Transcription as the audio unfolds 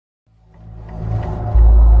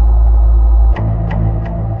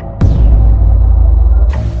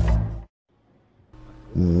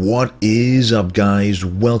What is up, guys?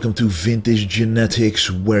 Welcome to Vintage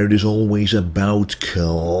Genetics, where it is always about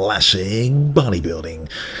classic bodybuilding.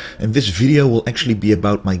 And this video will actually be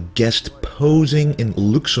about my guest posing in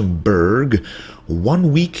Luxembourg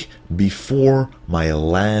 1 week before my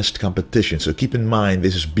last competition. So keep in mind,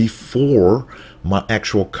 this is before my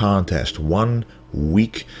actual contest, 1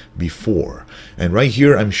 week before. And right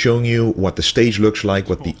here I'm showing you what the stage looks like,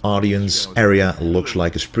 what the audience area looks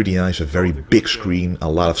like. It's pretty nice, a very big screen,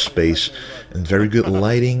 a lot of space, and very good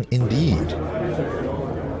lighting indeed.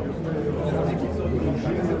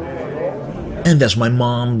 And that's my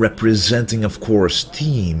mom representing, of course,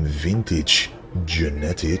 Team Vintage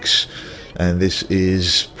Genetics. And this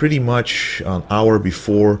is pretty much an hour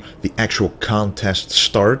before the actual contest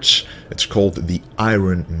starts. It's called the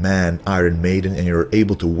Iron Man, Iron Maiden, and you're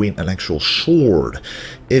able to win an actual sword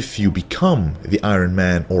if you become the Iron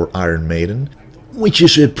Man or Iron Maiden, which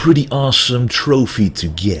is a pretty awesome trophy to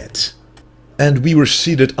get. And we were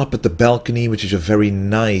seated up at the balcony, which is a very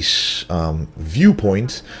nice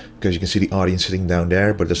viewpoint, because you can see the audience sitting down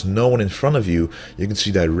there, but there's no one in front of you. You can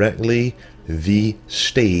see directly the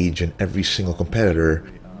stage and every single competitor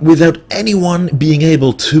without anyone being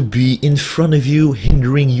able to be in front of you,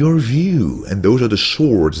 hindering your view. And those are the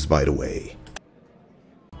swords, by the way.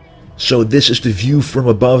 So this is the view from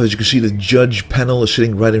above. As you can see, the judge panel is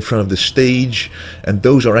sitting right in front of the stage, and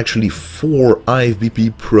those are actually 4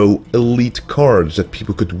 IFBB Pro Elite cards that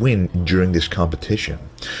people could win during this competition.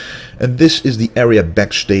 And this is the area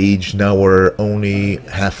backstage. Now we're only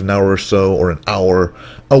half an hour or so, or an hour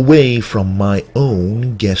away from my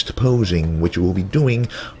own guest posing, which we'll be doing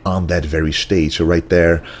on that very stage. So right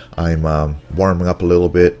there, I'm warming up a little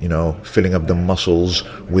bit, you know, filling up the muscles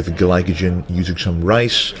with glycogen using some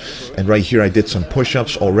rice. And right here I did some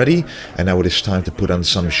push-ups already, and now it is time to put on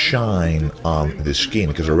some shine on the skin,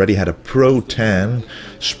 because I already had a Pro Tan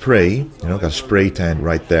spray, you know, got a spray tan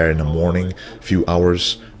right there in the morning, a few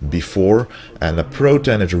hours before. And the Pro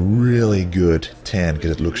Tan is a really good tan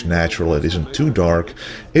because it looks natural. It isn't too dark,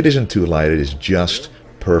 it isn't too light, it is just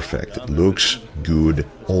perfect. It looks good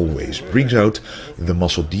always, brings out the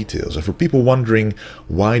muscle details. And for people wondering,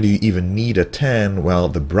 why do you even need a tan? Well,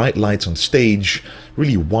 the bright lights on stage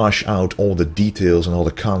really wash out all the details and all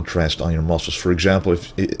the contrast on your muscles. For example,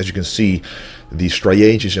 as you can see, the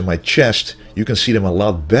striations in my chest, you can see them a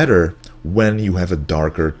lot better when you have a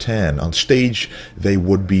darker tan. On stage they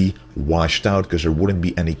would be washed out because there wouldn't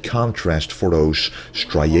be any contrast for those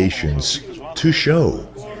striations to show.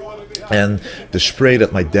 And the spray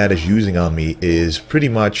that my dad is using on me is pretty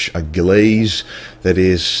much a glaze that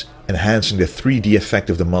is enhancing the 3D effect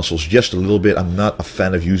of the muscles just a little bit. I'm not a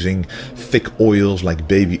fan of using thick oils like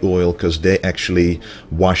baby oil, because they actually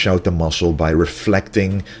wash out the muscle by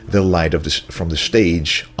reflecting the light of from the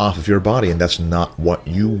stage off of your body, and that's not what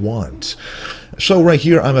you want. So right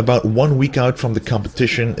here I'm about 1 week out from the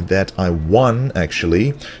competition that I won,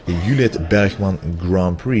 actually, the Juliet Bergman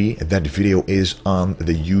Grand Prix. That video is on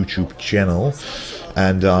the YouTube channel,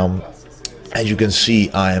 and as you can see,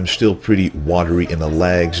 I am still pretty watery in the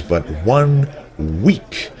legs, but 1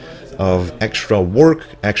 week of extra work,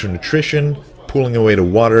 extra nutrition, pulling away the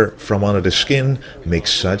water from under the skin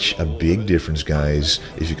makes such a big difference, guys,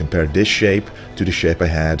 if you compare this shape to the shape I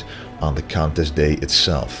had on the contest day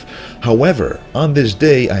itself. However, on this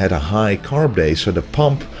day I had a high carb day, so the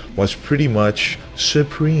pump was pretty much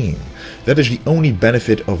supreme. That is the only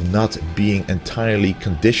benefit of not being entirely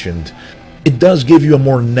conditioned. It does give you a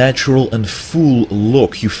more natural and full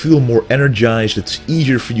look. You feel more energized. It's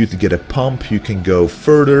easier for you to get a pump. You can go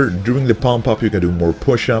further during the pump up. You can do more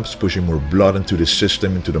push-ups, pushing more blood into the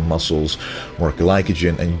system, into the muscles, more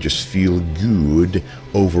glycogen, and you just feel good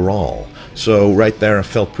overall. So right there I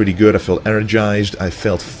felt pretty good. I felt energized, I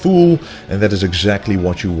felt full, and that is exactly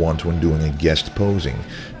what you want when doing a guest posing.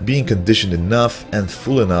 Being conditioned enough and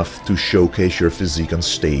full enough to showcase your physique on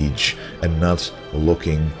stage and not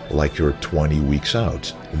looking like you're 20 weeks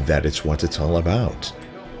out. That is what it's all about.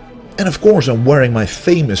 And of course I'm wearing my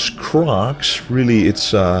famous Crocs. Really,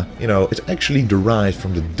 it's you know, it's actually derived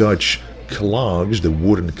from the Dutch clogs, the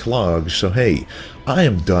wooden clogs. So hey, I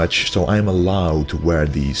am Dutch, so I'm allowed to wear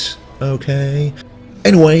these. Okay.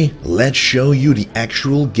 Anyway, let's show you the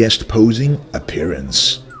actual guest posing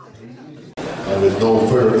appearance. And with no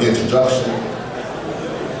further introduction,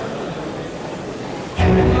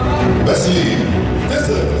 Bessie, this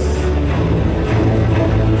is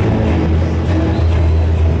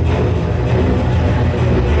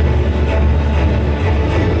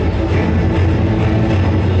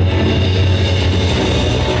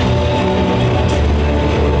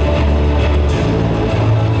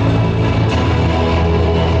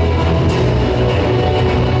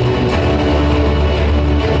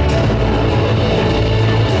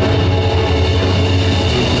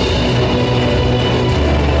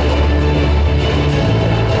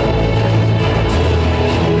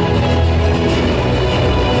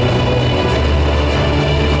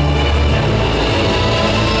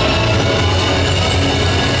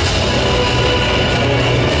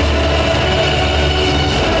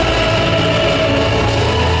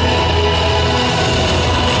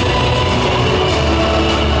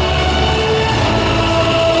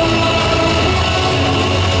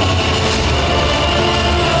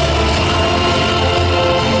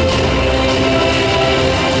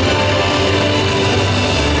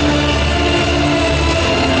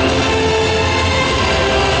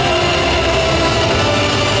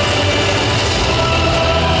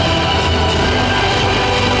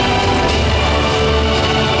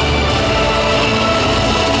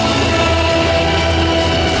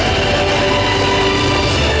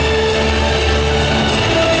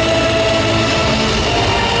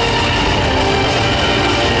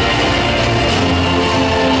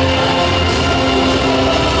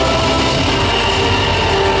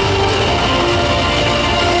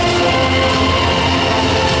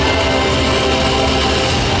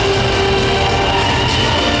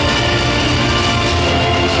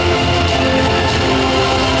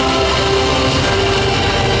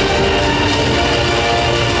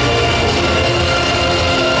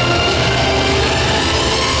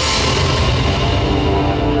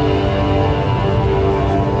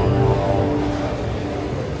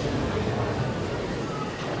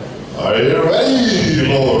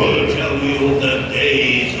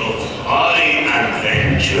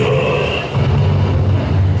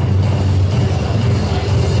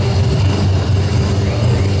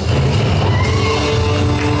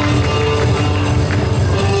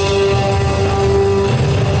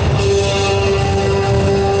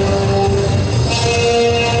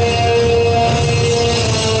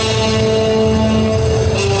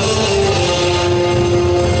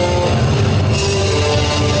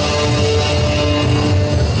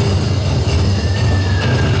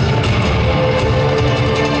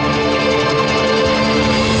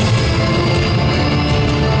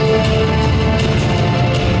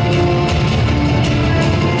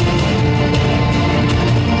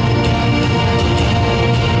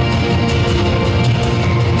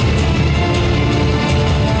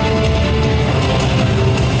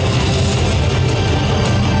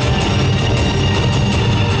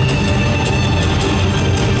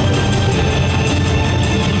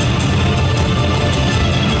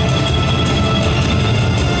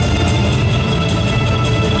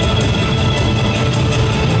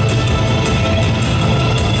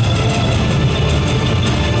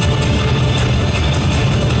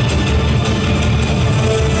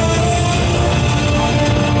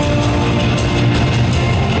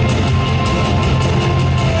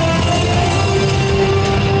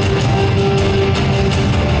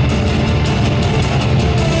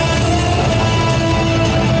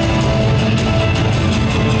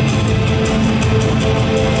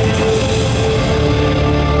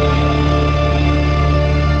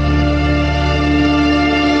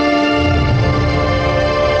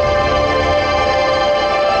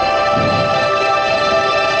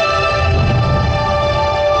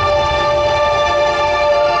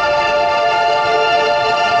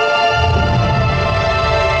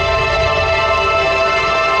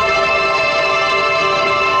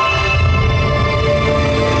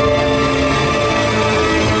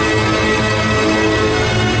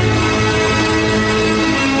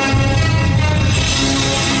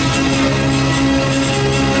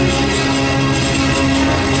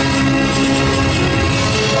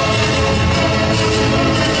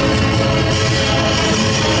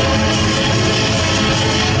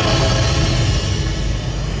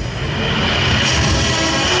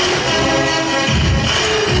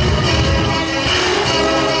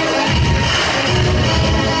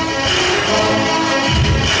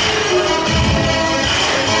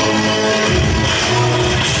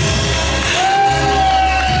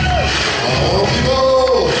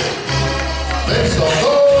Make some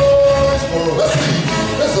noise for Wesley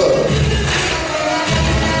Mr.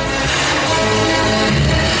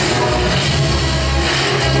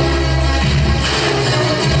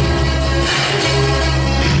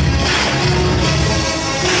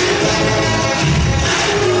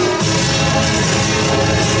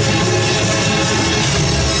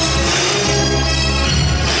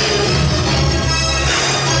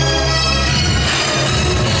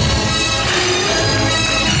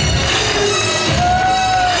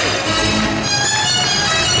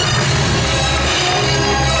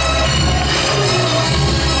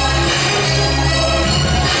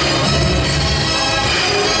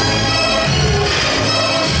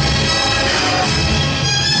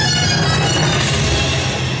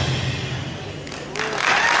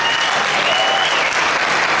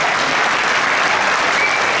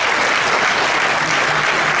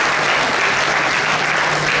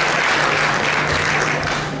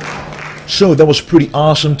 So that was pretty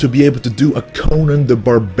awesome to be able to do a Conan the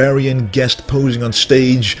Barbarian guest posing on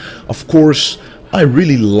stage. Of course, I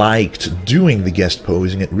really liked doing the guest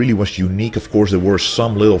posing. It really was unique. Of course, there were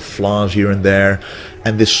some little flaws here and there,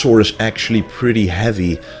 and this sword is actually pretty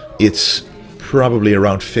heavy. It's probably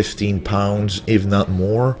around 15 pounds, if not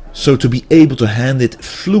more. So to be able to hand it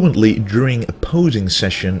fluently during a posing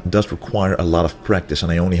session does require a lot of practice, and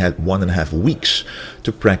I only had 1.5 weeks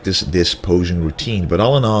to practice this posing routine. But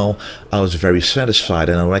all in all, I was very satisfied,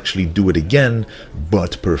 and I'll actually do it again,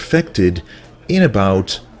 but perfected, in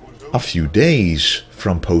about a few days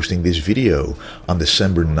from posting this video on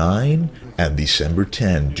December 9 and December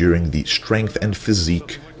 10 during the Strength and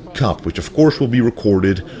Physique Cup, which of course will be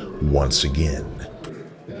recorded once again.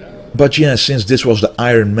 But yeah, since this was the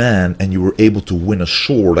Iron Man and you were able to win a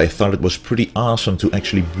sword, I thought it was pretty awesome to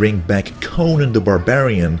actually bring back Conan the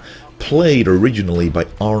Barbarian, played originally by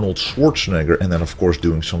Arnold Schwarzenegger, and then of course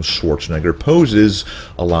doing some Schwarzenegger poses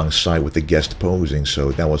alongside with the guest posing.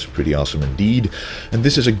 So that was pretty awesome indeed. And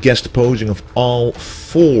this is a guest posing of all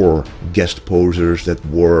 4 guest posers that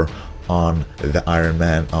were on the Iron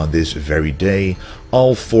Man on this very day.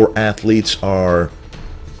 All 4 athletes are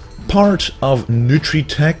part of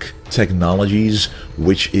Nutritech Technologies,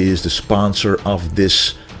 which is the sponsor of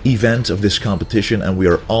this event, of this competition, and we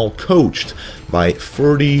are all coached by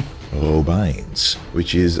Ferdy Robijns,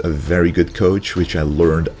 which is a very good coach, which I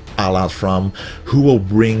learned a lot from, who will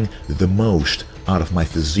bring the most out of my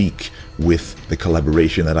physique with the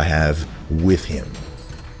collaboration that I have with him.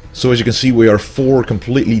 So as you can see, we are 4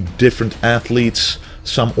 completely different athletes,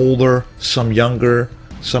 some older, some younger,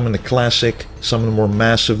 some in the classic, some in the more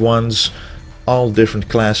massive ones, all different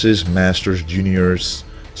classes, masters, juniors,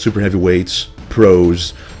 super heavyweights,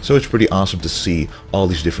 pros. So it's pretty awesome to see all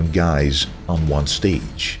these different guys on one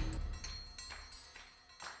stage.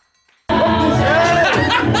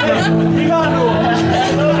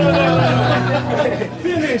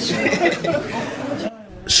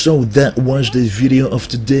 So that was the video of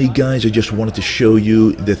today, guys. I just wanted to show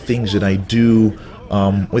you the things that I do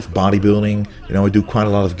with bodybuilding. You know, I do quite a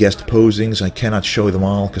lot of guest posings. I cannot show them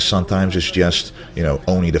all because sometimes it's just, you know,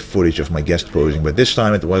 only the footage of my guest posing. But this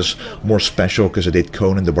time it was more special because I did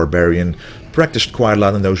Conan the Barbarian, practiced quite a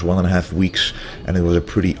lot in those 1.5 weeks, and it was a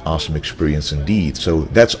pretty awesome experience indeed. So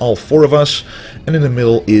that's all 4 of us, and in the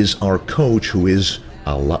middle is our coach, who is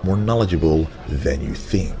a lot more knowledgeable than you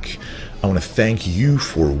think. I want to thank you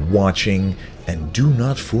for watching, and do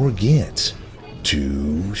not forget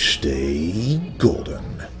to stay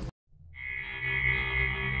golden.